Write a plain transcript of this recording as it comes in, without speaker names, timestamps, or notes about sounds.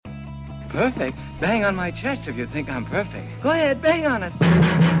Perfect? Bang on my chest if you think I'm perfect. Go ahead, bang on it.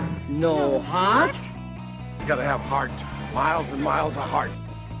 No heart? You gotta have heart. Miles and miles of heart.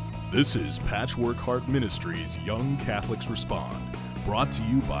 This is Patchwork Heart Ministries Young Catholics Respond, brought to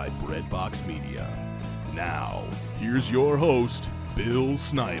you by Breadbox Media. Now, here's your host, Bill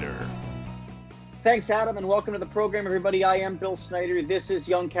Snyder. Thanks, Adam, and welcome to the program, everybody. I am Bill Snyder. This is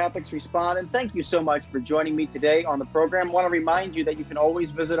Young Catholics Respond, and thank you so much for joining me today on the program. I want to remind you that you can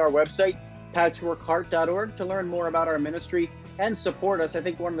always visit our website, patchworkheart.org, to learn more about our ministry and support us. I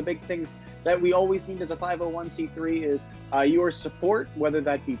think one of the big things that we always need as a 501c3 is your support, whether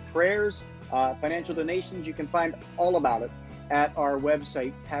that be prayers, financial donations. You can find all about it at our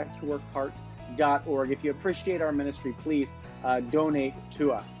website, patchworkheart.org. If you appreciate our ministry, please donate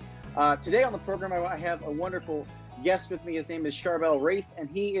to us. Today on the program, I have a wonderful guest with me. His name is Charbel Wraith, and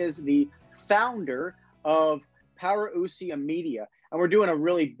he is the founder of Parousia Media. And we're doing a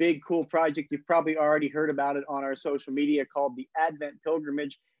really big, cool project. You've probably already heard about it on our social media called the Advent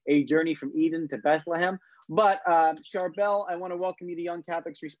Pilgrimage, a journey from Eden to Bethlehem. But Charbel, I want to welcome you to Young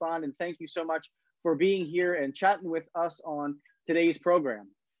Catholics Respond, and thank you so much for being here and chatting with us on today's program.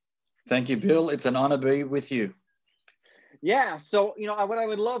 Thank you, Bill. It's an honor to be with you. Yeah, so, what I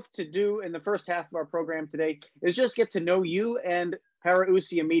would love to do in the first half of our program today is just get to know you and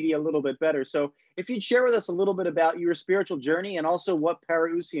Parousia Media a little bit better. So if you'd share with us a little bit about your spiritual journey and also what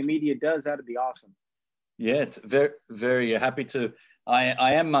Parousia Media does, that'd be awesome. Yeah, it's very, very happy to.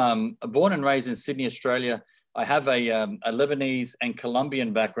 I am born and raised in Sydney, Australia. I have a Lebanese and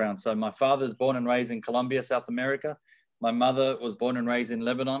Colombian background. So my father's born and raised in Colombia, South America. My mother was born and raised in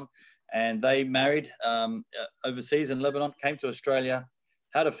Lebanon. And they married overseas in Lebanon, came to Australia,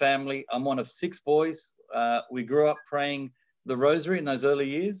 had a family. I'm one of 6 boys. We grew up praying the rosary in those early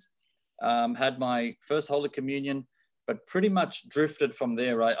years, had my first Holy Communion, but pretty much drifted from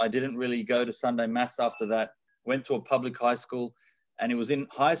there. I didn't really go to Sunday Mass after that, went to a public high school. And it was in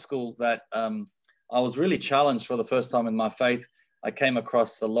high school that I was really challenged for the first time in my faith. I came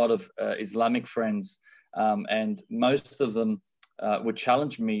across a lot of Islamic friends, and most of them would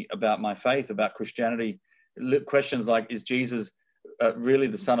challenge me about my faith, about Christianity. Questions like, is Jesus really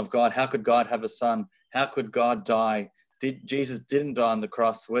the Son of God? How could God have a son? How could God die? Jesus didn't die on the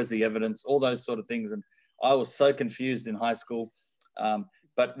cross. Where's the evidence? All those sort of things. And I was so confused in high school.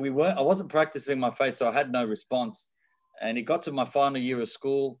 But I wasn't practicing my faith, so I had no response. And it got to my final year of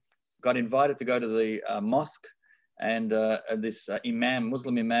school, got invited to go to the mosque, and this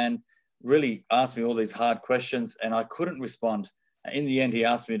Muslim imam, really asked me all these hard questions, and I couldn't respond. In the end, he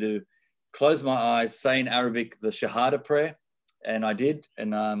asked me to close my eyes, say in Arabic the Shahada prayer, and I did.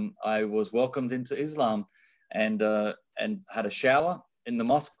 And I was welcomed into Islam, and had a shower in the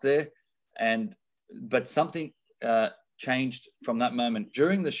mosque there. But something changed from that moment.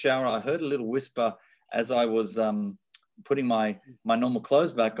 During the shower, I heard a little whisper as I was putting my normal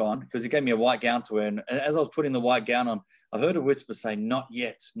clothes back on, because he gave me a white gown to wear. And as I was putting the white gown on, I heard a whisper say, "Not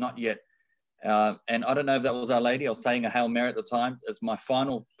yet, not yet." And I don't know if that was Our Lady. I was saying a Hail Mary at the time as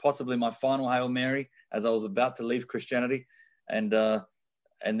possibly my final Hail Mary as I was about to leave Christianity. And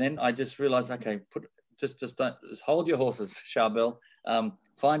then I just realized, okay, just hold your horses, Charbel.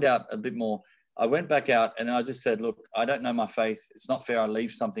 Find out a bit more. I went back out and I just said, look, I don't know my faith. It's not fair I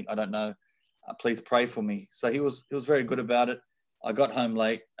leave something I don't know. Please pray for me. So he was very good about it. I got home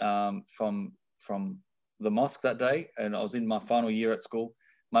late from the mosque that day, and I was in my final year at school.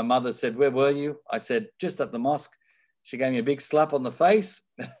 My mother said, "Where were you?" I said, "Just at the mosque." She gave me a big slap on the face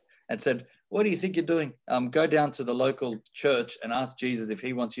and said, "What do you think you're doing? Go down to the local church and ask Jesus if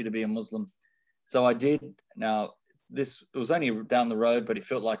he wants you to be a Muslim." So I did. Now, it was only down the road, but it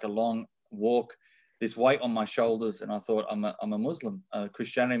felt like a long walk, this weight on my shoulders. And I thought, I'm a Muslim.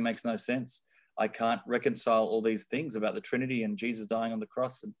 Christianity makes no sense. I can't reconcile all these things about the Trinity and Jesus dying on the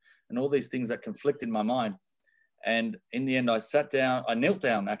cross and all these things that conflict in my mind. And in the end, I knelt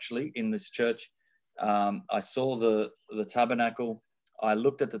down actually in this church. I saw the tabernacle. I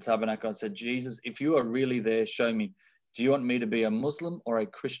looked at the tabernacle. I said, Jesus, if you are really there, show me. Do you want me to be a Muslim or a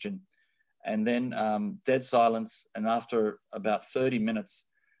Christian? And then dead silence. And after about 30 minutes,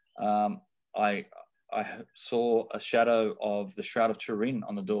 I saw a shadow of the Shroud of Turin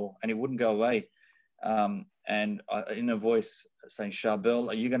on the door, and it wouldn't go away. And in a voice saying, Charbel,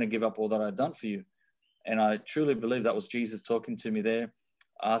 are you going to give up all that I've done for you? And I truly believe that was Jesus talking to me there,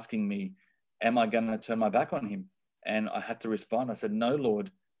 asking me, am I going to turn my back on him? And I had to respond. I said, no,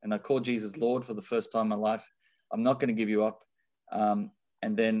 Lord. And I called Jesus Lord for the first time in my life. I'm not going to give you up.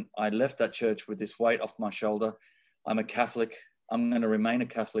 And then I left that church with this weight off my shoulder. I'm a Catholic. I'm going to remain a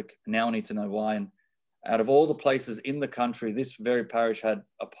Catholic. Now I need to know why. And out of all the places in the country, this very parish had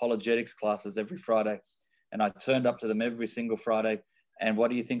apologetics classes every Friday. And I turned up to them every single Friday. And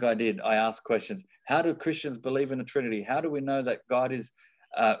what do you think I did? I asked questions. How do Christians believe in the Trinity? How do we know that God is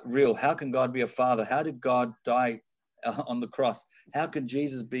real? How can God be a father? How did God die on the cross? How can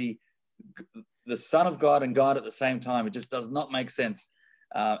Jesus be the Son of God and God at the same time? It just does not make sense.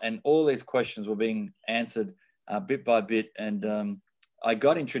 And all these questions were being answered bit by bit. And I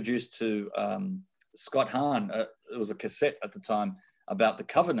got introduced to Scott Hahn. It was a cassette at the time about the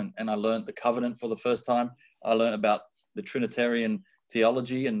covenant, and I learned the covenant for the first time. I learned about the Trinitarian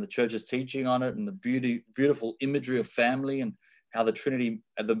theology and the church's teaching on it, and the beautiful imagery of family, and how the Trinity,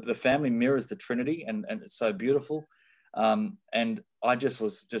 the family mirrors the Trinity, and it's so beautiful. And I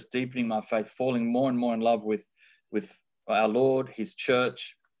was deepening my faith, falling more and more in love with our Lord, his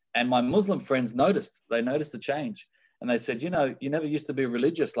church. And my Muslim friends noticed the change, and they said, you never used to be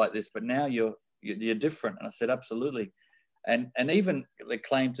religious like this, but now you're different. And I said, absolutely. And even they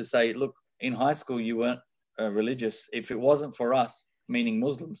claimed to say, look, in high school, you weren't religious. If it wasn't for us, meaning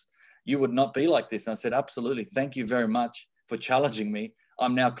Muslims, you would not be like this. And I said, absolutely. Thank you very much for challenging me.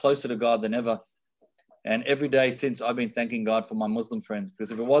 I'm now closer to God than ever. And every day since, I've been thanking God for my Muslim friends,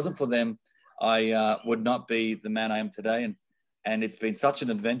 because if it wasn't for them, I would not be the man I am today. And it's been such an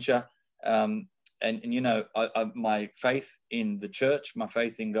adventure. And my faith in the church, my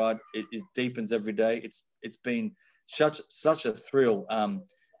faith in God, it deepens every day. It's been such a thrill.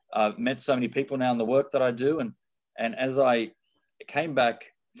 I've met so many people now in the work that I do. And as I came back,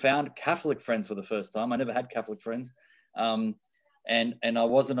 found Catholic friends for the first time. I never had Catholic friends. And I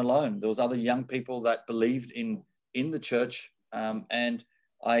wasn't alone. There was other young people that believed in the church. And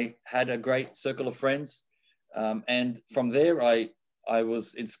I had a great circle of friends. And from there, I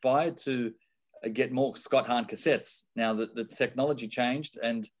was inspired to get more Scott Hahn cassettes. Now the technology changed,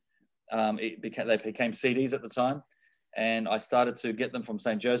 and they became CDs at the time. And I started to get them from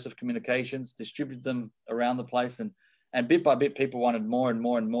St. Joseph Communications, distribute them around the place. And bit by bit, people wanted more and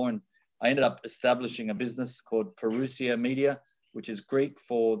more and more. And I ended up establishing a business called Parousia Media, which is Greek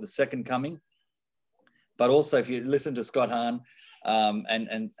for the second coming. But also, if you listen to Scott Hahn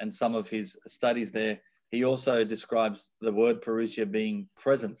and some of his studies there, he also describes the word Parousia being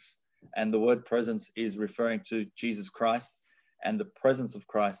presence. And the word presence is referring to Jesus Christ and the presence of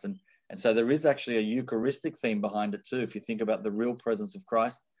Christ. And so there is actually a Eucharistic theme behind it too, if you think about the real presence of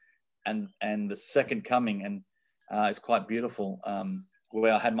Christ and the second coming. And it's quite beautiful,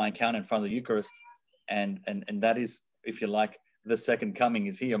 where I had my encounter in front of the Eucharist. And that is, if you like, the second coming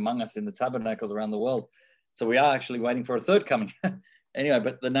is here among us in the tabernacles around the world. So we are actually waiting for a third coming. Anyway,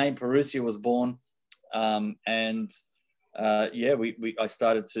 but the name Parousia was born. I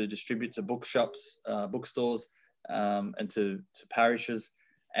started to distribute to bookshops, bookstores, and to parishes.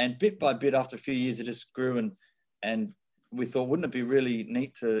 And bit by bit, after a few years, it just grew. And we thought, wouldn't it be really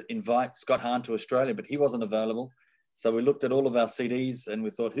neat to invite Scott Hahn to Australia? But he wasn't available. So we looked at all of our CDs and we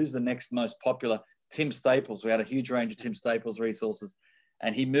thought, who's the next most popular? Tim Staples. We had a huge range of Tim Staples resources.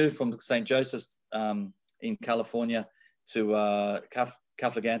 And he moved from St. Joseph's in California to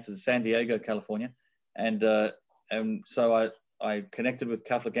Catholic Answers in San Diego, California. And so I connected with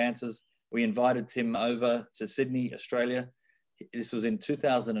Catholic Answers. We invited Tim over to Sydney, Australia. This was in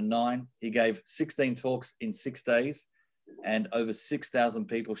 2009. He gave 16 talks in 6 days, and over 6,000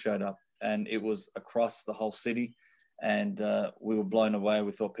 people showed up. And it was across the whole city. And we were blown away.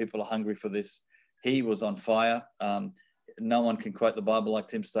 We thought people are hungry for this. He was on fire. No one can quote the Bible like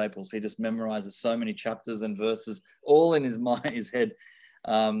Tim Staples. He just memorizes so many chapters and verses, all in his mind, his head.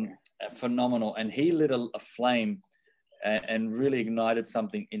 Phenomenal. And he lit a flame and really ignited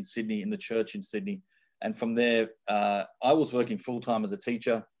something in Sydney, in the church in Sydney. And from there, I was working full-time as a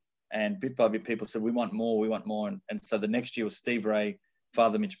teacher, and bit by bit, people said, we want more, we want more. And so the next year was Steve Ray,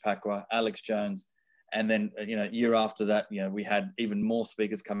 Father Mitch Pacwa, Alex Jones. And then, year after that, we had even more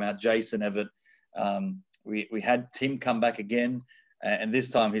speakers come out, Jason Everett. We had Tim come back again. And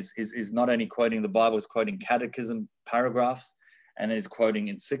this time he's not only quoting the Bible, he's quoting catechism paragraphs, and then he's quoting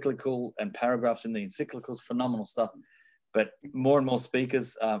encyclical and paragraphs in the encyclicals, phenomenal stuff. But more and more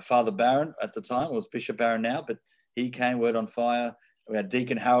speakers. Father Barron at the time, was Bishop Barron now, but he came, Word on Fire. We had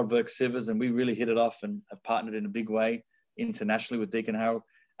Deacon Harold Burke-Sivers, and we really hit it off and have partnered in a big way internationally with Deacon Harold.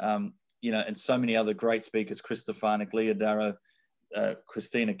 And so many other great speakers, Chris Stefanik, Leah Darrow,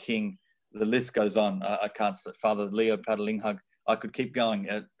 Christina King, the list goes on. I can't, Father Leo Padalinghug, I could keep going.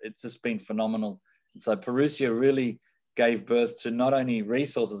 It's just been phenomenal. And so Parousia really gave birth to not only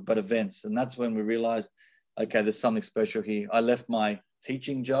resources, but events. And that's when we realized, okay, there's something special here. I left my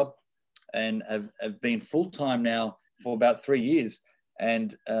teaching job and have been full-time now for about 3 years.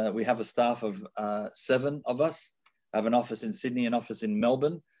 And we have a staff of 7 of us. I have an office in Sydney, an office in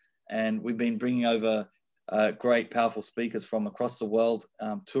Melbourne, and we've been bringing over great, powerful speakers from across the world,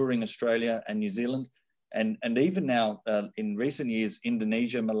 touring Australia and New Zealand, and even now in recent years,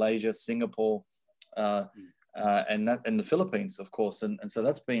 Indonesia, Malaysia, Singapore, and the Philippines, of course. And so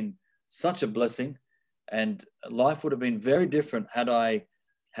that's been such a blessing, and life would have been very different had I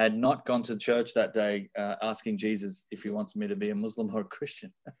had not gone to church that day asking Jesus if he wants me to be a Muslim or a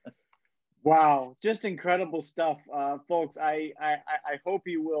Christian. Wow, just incredible stuff, folks. I hope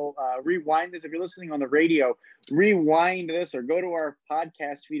you will rewind this. If you're listening on the radio, rewind this or go to our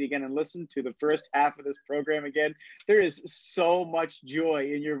podcast feed again and listen to the first half of this program again. There is so much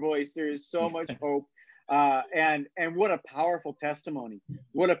joy in your voice. There is so much hope. And what a powerful testimony.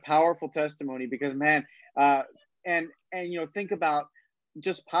 What a powerful testimony, because man, and you know, think about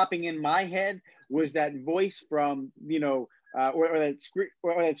just popping in my head was that voice from, you know, or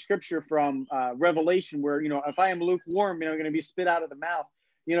that scripture from Revelation, where, you know, if I am lukewarm, you know, I'm going to be spit out of the mouth.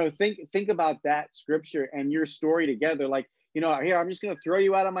 You know, think about that scripture and your story together. Like, you know, here, I'm just going to throw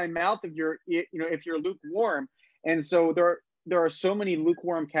you out of my mouth if you're lukewarm. And so there are so many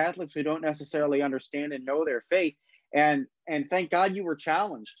lukewarm Catholics who don't necessarily understand and know their faith. And thank God you were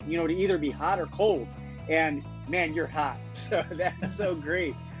challenged, you know, to either be hot or cold. And man, you're hot. So that's so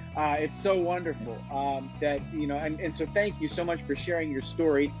great. It's so wonderful that, you know, and so thank you so much for sharing your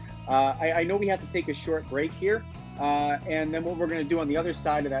story. I know we have to take a short break here. And then what we're going to do on the other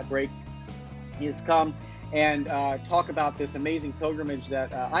side of that break is come and talk about this amazing pilgrimage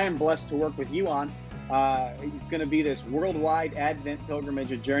that I am blessed to work with you on. It's going to be this worldwide Advent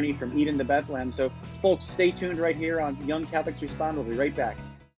pilgrimage, a journey from Eden to Bethlehem. So folks, stay tuned right here on Young Catholics Respond. We'll be right back.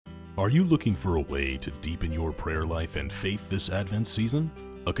 Are you looking for a way to deepen your prayer life and faith this Advent season?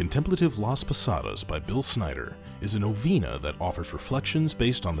 A Contemplative Las Posadas by Bill Snyder is a novena that offers reflections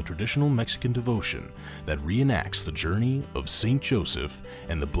based on the traditional Mexican devotion that reenacts the journey of Saint Joseph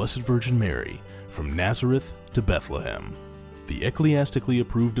and the Blessed Virgin Mary from Nazareth to Bethlehem. The ecclesiastically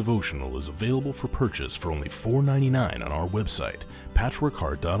approved devotional is available for purchase for only $4.99 on our website,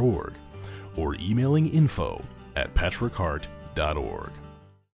 patchworkheart.org, or emailing info@patchworkheart.org.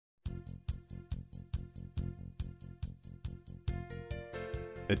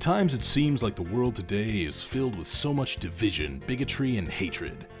 At times it seems like the world today is filled with so much division, bigotry, and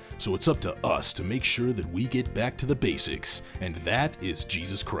hatred. So it's up to us to make sure that we get back to the basics, and that is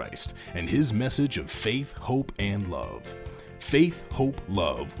Jesus Christ and his message of faith, hope, and love. Faith, Hope,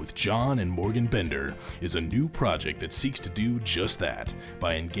 Love with John and Morgan Bender is a new project that seeks to do just that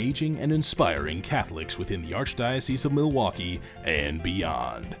by engaging and inspiring Catholics within the Archdiocese of Milwaukee and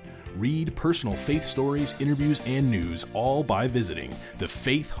beyond. Read personal faith stories, interviews, and news, all by visiting the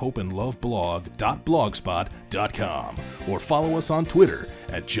Faith, Hope, and Love blog.blogspot.com or follow us on Twitter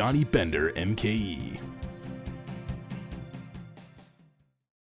at Johnny Bender MKE.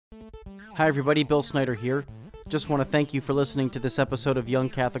 Hi everybody, Bill Snyder here. Just want to thank you for listening to this episode of Young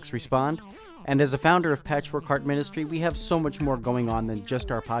Catholics Respond. And as a founder of Patchwork Heart Ministry, we have so much more going on than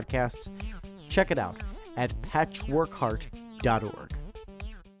just our podcasts. Check it out at patchworkheart.org.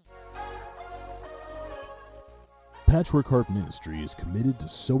 Patchwork Heart Ministry is committed to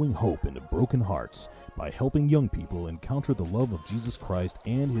sowing hope into broken hearts by helping young people encounter the love of Jesus Christ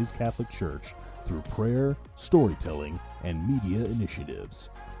and his Catholic Church through prayer, storytelling, and media initiatives.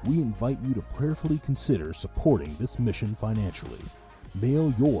 We invite you to prayerfully consider supporting this mission financially.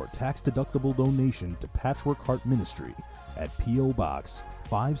 Mail your tax-deductible donation to Patchwork Heart Ministry at P.O. Box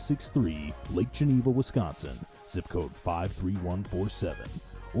 563, Lake Geneva, Wisconsin, zip code 53147.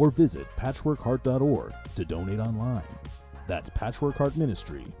 Or visit patchworkheart.org to donate online. That's Patchwork Heart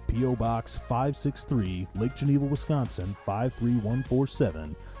Ministry, P.O. Box 563, Lake Geneva, Wisconsin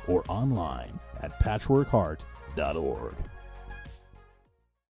 53147, or online at patchworkheart.org.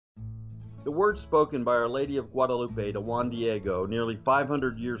 The words spoken by Our Lady of Guadalupe to Juan Diego nearly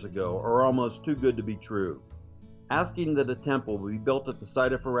 500 years ago are almost too good to be true. Asking that a temple be built at the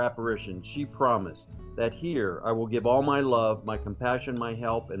site of her apparition, she promised that here I will give all my love, my compassion, my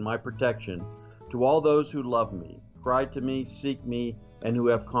help, and my protection to all those who love me, cry to me, seek me, and who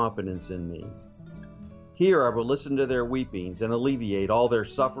have confidence in me. Here I will listen to their weepings and alleviate all their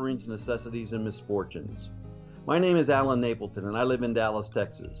sufferings, necessities, and misfortunes. My name is Alan Napleton, and I live in Dallas,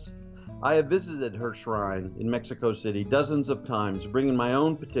 Texas. I have visited her shrine in Mexico City dozens of times, bringing my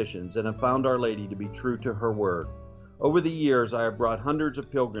own petitions, and have found Our Lady to be true to her word. Over the years, I have brought hundreds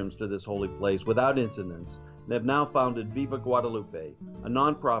of pilgrims to this holy place without incidents, and have now founded Viva Guadalupe, a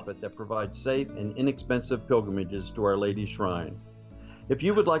nonprofit that provides safe and inexpensive pilgrimages to Our Lady's shrine. If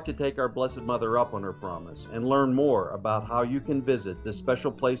you would like to take our Blessed Mother up on her promise and learn more about how you can visit this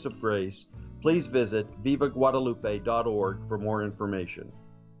special place of grace, please visit vivaguadalupe.org for more information.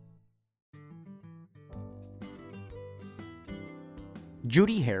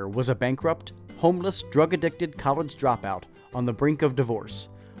 Judy Hare was a bankrupt, homeless, drug-addicted college dropout on the brink of divorce,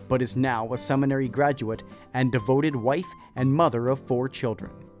 but is now a seminary graduate and devoted wife and mother of 4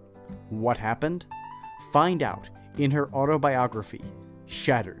 children. What happened? Find out in her autobiography,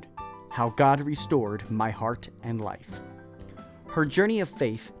 Shattered: How God Restored My Heart and Life. Her journey of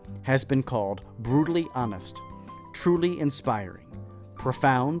faith has been called brutally honest, truly inspiring,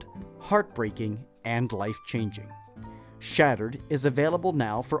 profound, heartbreaking, and life-changing. Shattered is available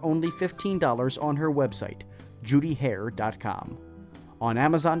now for only $15 on her website, judyhare.com, on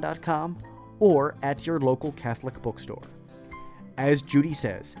Amazon.com, or at your local Catholic bookstore. As Judy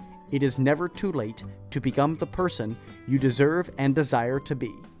says, it is never too late to become the person you deserve and desire to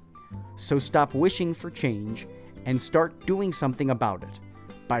be. So stop wishing for change and start doing something about it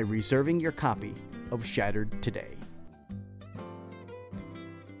by reserving your copy of Shattered today.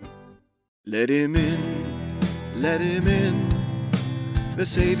 Let him in, let him in. The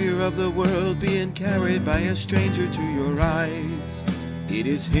Savior of the world being carried by a stranger to your eyes. It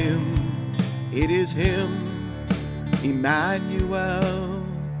is him, Emmanuel.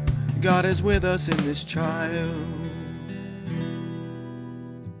 God is with us in this child.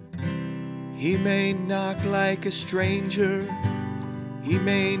 He may knock like a stranger, he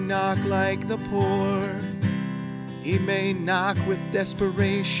may knock like the poor, he may knock with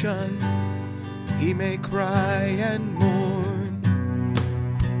desperation, he may cry and mourn.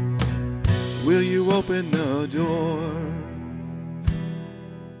 Will you open the door?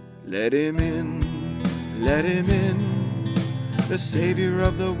 Let him in, let him in. The Savior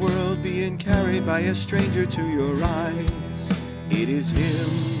of the world being carried by a stranger to your eyes. It is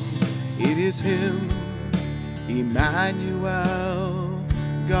him, Emmanuel.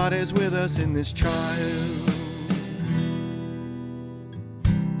 God is with us in this child.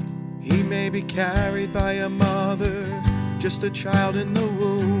 He may be carried by a mother, just a child in the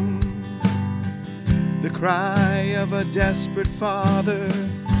womb. The cry of a desperate father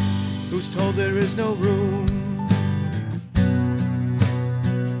who's told there is no room.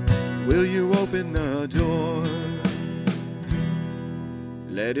 Will you open the door?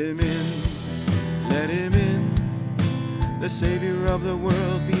 Let him in, let him in. The Savior of the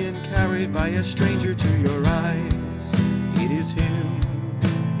world being carried by a stranger to your eyes. It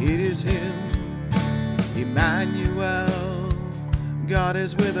is him, Emmanuel. God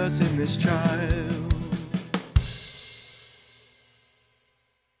is with us in this child.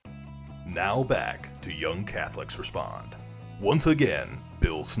 Now back to Young Catholics Respond. Once again,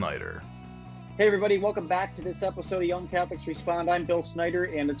 Bill Snyder. Hey everybody, welcome back to this episode of Young Catholics Respond. I'm Bill Snyder,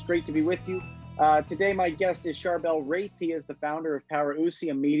 and it's great to be with you. Today my guest is Charbel Wraith. He is the founder of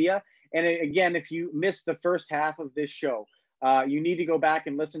Parousia Media. And again, if you missed the first half of this show, you need to go back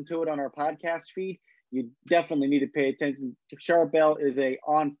and listen to it on our podcast feed. You definitely need to pay attention. Charbel is a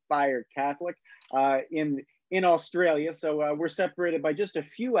on-fire Catholic in Australia, so we're separated by just a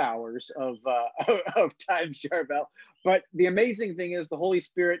few hours of time, Charbel. But the amazing thing is the Holy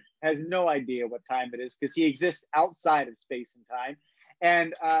Spirit has no idea what time it is because he exists outside of space and time.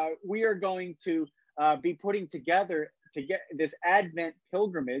 And we are going to be putting together to get this Advent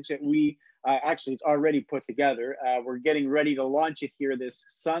pilgrimage that we actually it's already put together. We're getting ready to launch it here this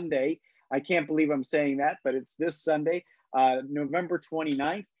Sunday. I can't believe I'm saying that, but it's this Sunday, November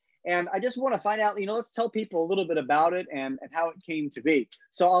 29th. And I just want to find out, let's tell people a little bit about it and how it came to be.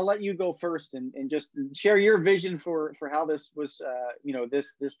 So I'll let you go first and just share your vision for how this was,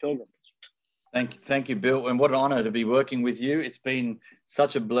 this pilgrimage. Thank you, Bill. And what an honor to be working with you. It's been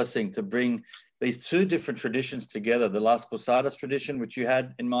such a blessing to bring these 2 different traditions together, the Las Posadas tradition, which you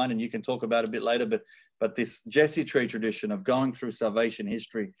had in mind, and you can talk about a bit later, but this Jesse Tree tradition of going through salvation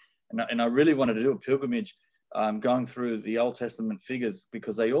history. And I really wanted to do a pilgrimage going through the Old Testament figures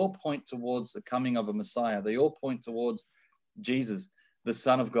because they all point towards the coming of a Messiah. They all point towards Jesus, the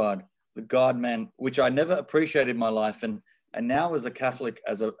Son of God, the God-man, which I never appreciated in my life. And now as a Catholic,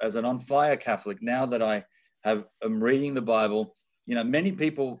 as an on-fire Catholic, now that I am reading the Bible, many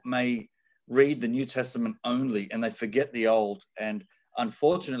people may read the New Testament only and they forget the Old. And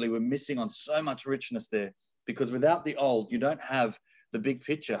unfortunately, we're missing on so much richness there because without the Old, you don't have the big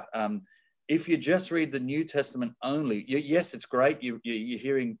picture. If you just read the New Testament only, yes, it's great. You're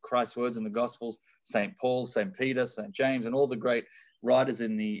hearing Christ's words in the Gospels, St. Paul, St. Peter, St. James, and all the great writers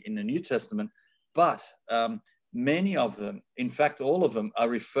in the New Testament. But many of them, in fact, all of them are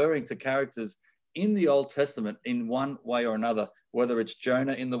referring to characters in the Old Testament in one way or another, whether it's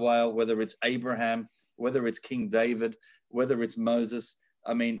Jonah in the whale, whether it's Abraham, whether it's King David, whether it's Moses.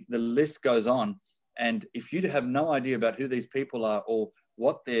 I mean, the list goes on. And if you have no idea about who these people are or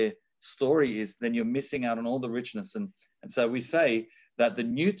what their story is, then you're missing out on all the richness. And so we say that the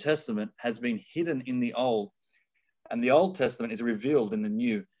New Testament has been hidden in the Old, and the Old Testament is revealed in the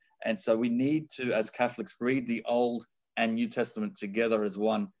New. And so we need to, as Catholics, read the Old and New Testament together as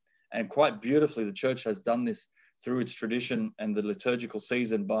one. And quite beautifully, the church has done this through its tradition and the liturgical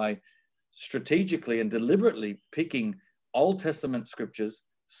season by strategically and deliberately picking Old Testament scriptures,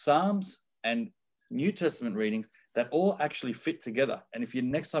 Psalms, and New Testament readings that all actually fit together. And if you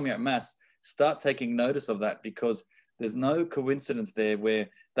next time you're at Mass, start taking notice of that, because there's no coincidence there where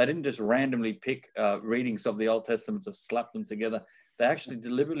they didn't just randomly pick readings of the Old Testament to slap them together. They actually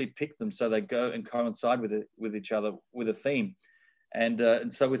deliberately picked them so they go and coincide with each other with a theme.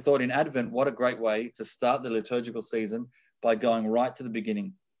 And so we thought in Advent, what a great way to start the liturgical season by going right to the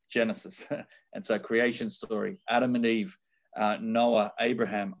beginning, Genesis. And so creation story, Adam and Eve, Noah,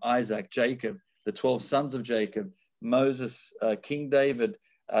 Abraham, Isaac, Jacob, the 12 sons of Jacob, Moses, King David,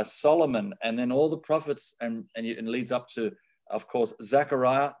 Solomon, and then all the prophets, and leads up to, of course,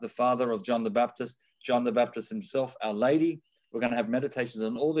 Zechariah, the father of John the Baptist himself, Our Lady. We're going to have meditations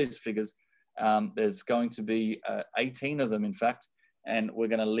on all these figures. There's going to be 18 of them, in fact, and we're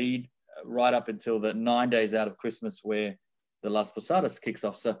going to lead right up until the 9 days out of Christmas, where the Las Posadas kicks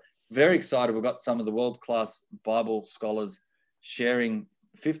off. So very excited. We've got some of the world-class Bible scholars sharing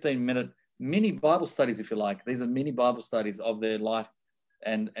 15-minute mini Bible studies, if you like. These are mini Bible studies of their life.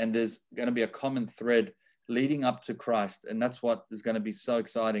 And there's going to be a common thread leading up to Christ. And that's what is going to be so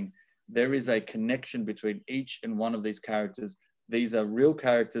exciting. There is a connection between each and one of these characters. These are real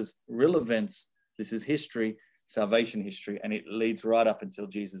characters, real events. This is history, salvation history, and it leads right up until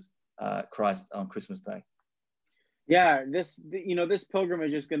Jesus Christ on Christmas Day. Yeah, this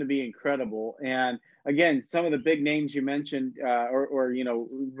pilgrimage is going to be incredible. And again, some of the big names you mentioned, we're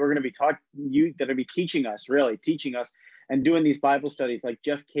going to be teaching us and doing these Bible studies, like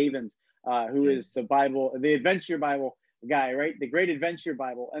Jeff Cavins, who is the Adventure Bible guy, right? The Great Adventure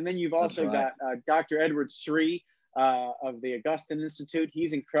Bible. And then you've also got Dr. Edward Sri of the Augustine Institute.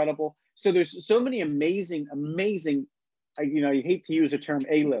 He's incredible. So there's so many amazing, you hate to use the term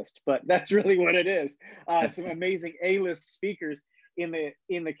A-list, but that's really what it is. Some amazing A-list speakers in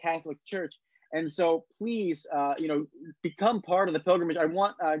the Catholic Church. And so please, become part of the pilgrimage. I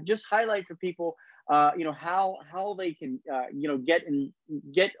want just highlight for people, how they can,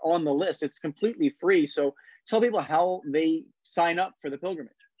 get on the list. It's completely free. So tell people how they sign up for the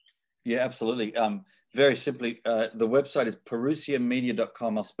pilgrimage. Yeah, absolutely. Very simply, the website is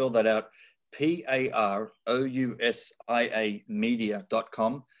parousiamedia.com. I'll spell that out. PAROUSIA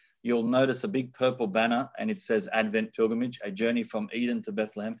media.com. You'll notice a big purple banner and it says Advent Pilgrimage, a journey from Eden to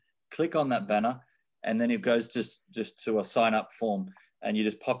Bethlehem. Click on that banner and then it goes just to a sign up form, and you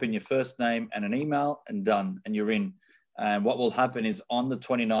just pop in your first name and an email and done, and you're in. And what will happen is on the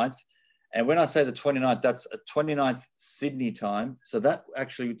 29th, and when I say the 29th, that's a 29th Sydney time. So that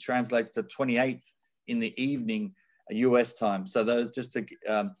actually translates to 28th in the evening US time. So those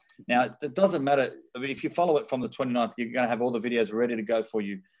now it doesn't matter. I mean, if you follow it from the 29th, you're going to have all the videos ready to go for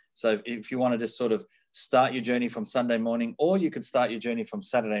you. So if you want to just sort of start your journey from Sunday morning, or you could start your journey from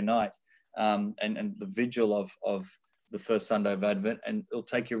Saturday night and the vigil of the first Sunday of Advent, and it'll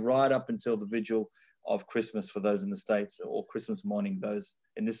take you right up until the vigil of Christmas for those in the States, or Christmas morning, those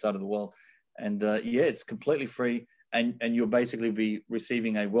in this side of the world. And it's completely free. And you'll basically be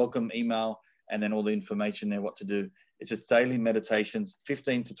receiving a welcome email and then all the information there, what to do. It's just daily meditations,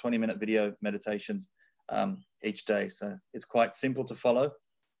 15 to 20 minute video meditations each day. So it's quite simple to follow.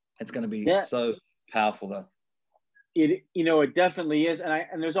 It's going to be so powerful though. It definitely is.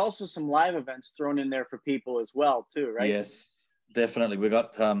 And there's also some live events thrown in there for people as well too, right? Yes, definitely. We've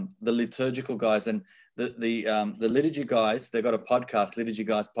got the liturgical guys and the liturgy guys. They've got a podcast, Liturgy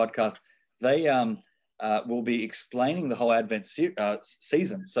Guys podcast. They will be explaining the whole Advent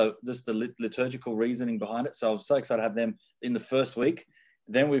season. So just the liturgical reasoning behind it. So I'm so excited to have them in the first week.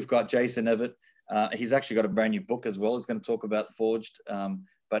 Then we've got Jason Everett. He's actually got a brand new book as well. He's going to talk about Forged,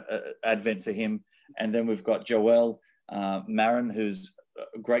 but Advent to him. And then we've got Joelle Marin, who's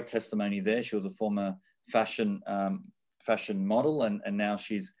a great testimony there. She was a former fashion model, and now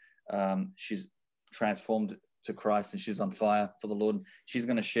she's transformed to Christ, and she's on fire for the Lord. She's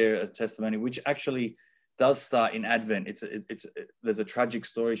going to share a testimony, which actually does start in Advent. There's a tragic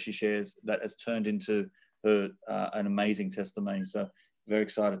story she shares that has turned into her an amazing testimony. So very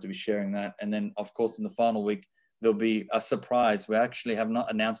excited to be sharing that. And then, of course, in the final week, there'll be a surprise. We actually have not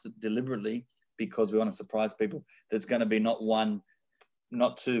announced it deliberately, because we want to surprise people. There's going to be not one,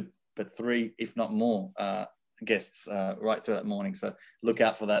 not two, but three, if not more, guests right through that morning. So look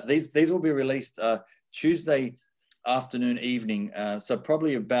out for that. These will be released Tuesday afternoon, evening. So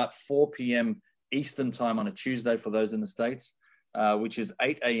probably about 4 p.m. Eastern time on a Tuesday for those in the States, which is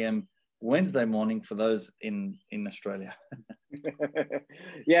 8 a.m. Wednesday morning for those in Australia.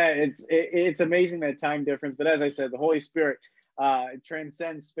 Yeah, it's amazing, that time difference. But as I said, the Holy Spirit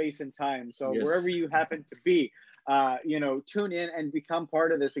transcends space and time. So Yes. wherever you happen to be, tune in and become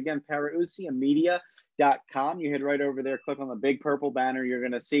part of this. Again, parousiamedia.com. You head right over there, click on the big purple banner you're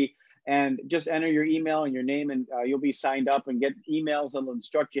going to see, and just enter your email and your name, and you'll be signed up and get emails that'll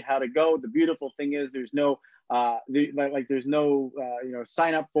instruct you how to go. The beautiful thing is there's no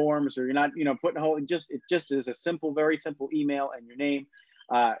sign up forms, or you're not putting a whole. It just is a simple, very simple email and your name,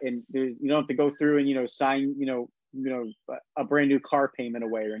 and you don't have to go through and sign a brand new car payment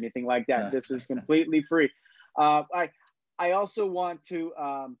away or anything like that. Yeah. This is completely free. I also want to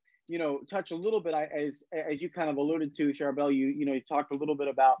touch a little bit, as you kind of alluded to, Charbel. You talked a little bit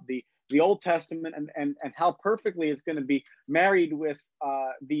about the Old Testament and how perfectly it's going to be married with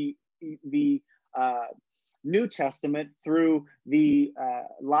the New Testament through the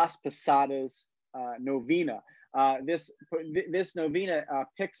Las Posadas novena. This novena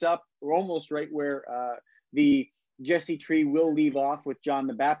picks up almost right where the Jesse tree will leave off with John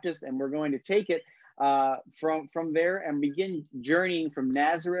the Baptist, and we're going to take it from there and begin journeying from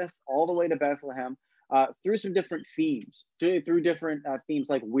Nazareth all the way to Bethlehem through some different themes, through different themes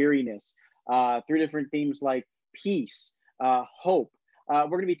like weariness, through different themes like peace, hope. We're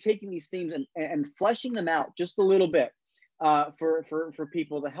going to be taking these themes and fleshing them out just a little bit for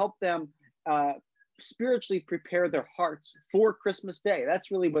people to help them spiritually prepare their hearts for Christmas Day.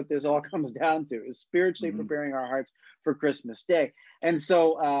 That's really what this all comes down to, is spiritually preparing our hearts for Christmas Day. And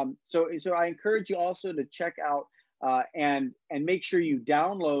so I encourage you also to check out and make sure you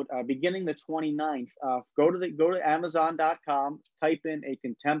download beginning the 29th. Go to Amazon.com, type in A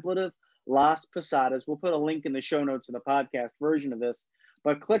Contemplative Las Posadas. We'll put a link in the show notes of the podcast version of this,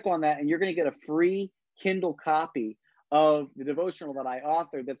 but click on that and you're going to get a free Kindle copy of the devotional that I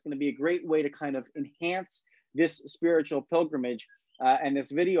authored. That's going to be a great way to kind of enhance this spiritual pilgrimage and this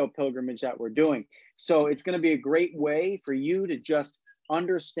video pilgrimage that we're doing. So it's going to be a great way for you to just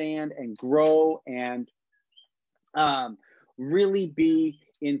understand and grow and really be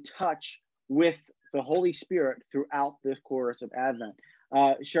in touch with the Holy Spirit throughout this course of Advent.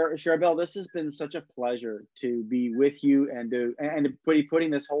 Charbel, this has been such a pleasure to be with you and to putting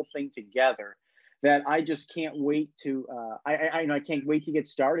this whole thing together, that I just can't wait to I can't wait to get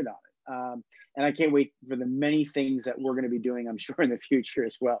started on it, and I can't wait for the many things that we're going to be doing, I'm sure, in the future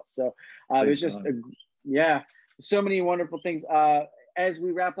as well. So there's just so many wonderful things. As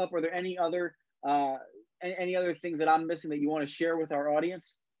we wrap up, are there any other things that I'm missing that you want to share with our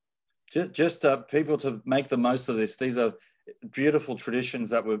audience? Just people to make the most of this. These are beautiful traditions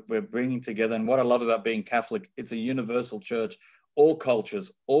that we're bringing together. And what I love about being Catholic, it's a universal church. All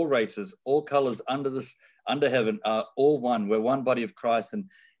cultures, all races, all colors under heaven are all one. We're one body of Christ. And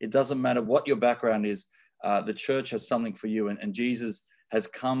it doesn't matter what your background is. The church has something for you. And Jesus has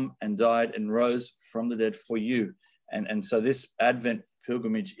come and died and rose from the dead for you. And so this Advent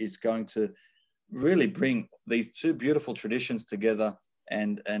pilgrimage is going to really bring these two beautiful traditions together.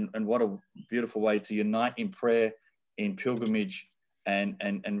 And what a beautiful way to unite in prayer, in pilgrimage, and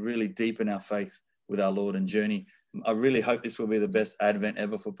really deepen our faith with our Lord and journey. I really hope this will be the best Advent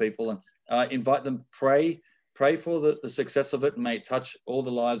ever for people, and invite them, pray for the success of it, and may it touch all the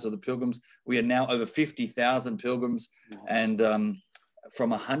lives of the pilgrims. We are now over 50,000 pilgrims, and from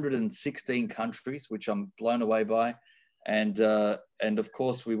 116 countries, which I'm blown away by. And of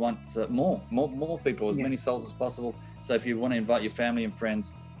course, we want more people, as many souls as possible. So if you want to invite your family and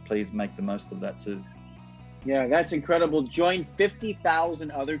friends, please make the most of that too. Yeah, that's incredible. Join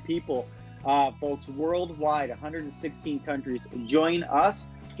 50,000 other people, folks, worldwide, 116 countries. Join us,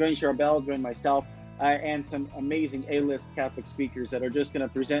 join Charbel, join myself, and some amazing A-list Catholic speakers that are just going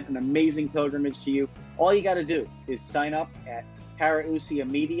to present an amazing pilgrimage to you. All you got to do is sign up at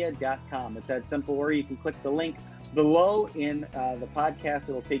parousiamedia.com. It's that simple, or you can click the link below in the podcast.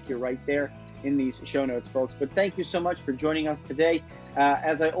 It'll take you right there in these show notes, folks. But thank you so much for joining us today.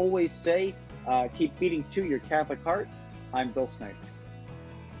 As I always say, keep feeding to your Catholic heart. I'm Bill Snyder.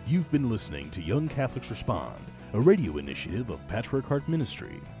 You've been listening to Young Catholics Respond, a radio initiative of Patchwork Heart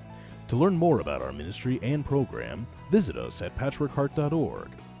Ministry. To learn more about our ministry and program, visit us at patchworkheart.org.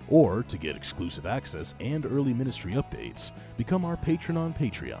 Or to get exclusive access and early ministry updates, become our patron on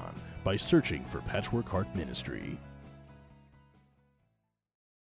Patreon by searching for Patchwork Heart Ministry.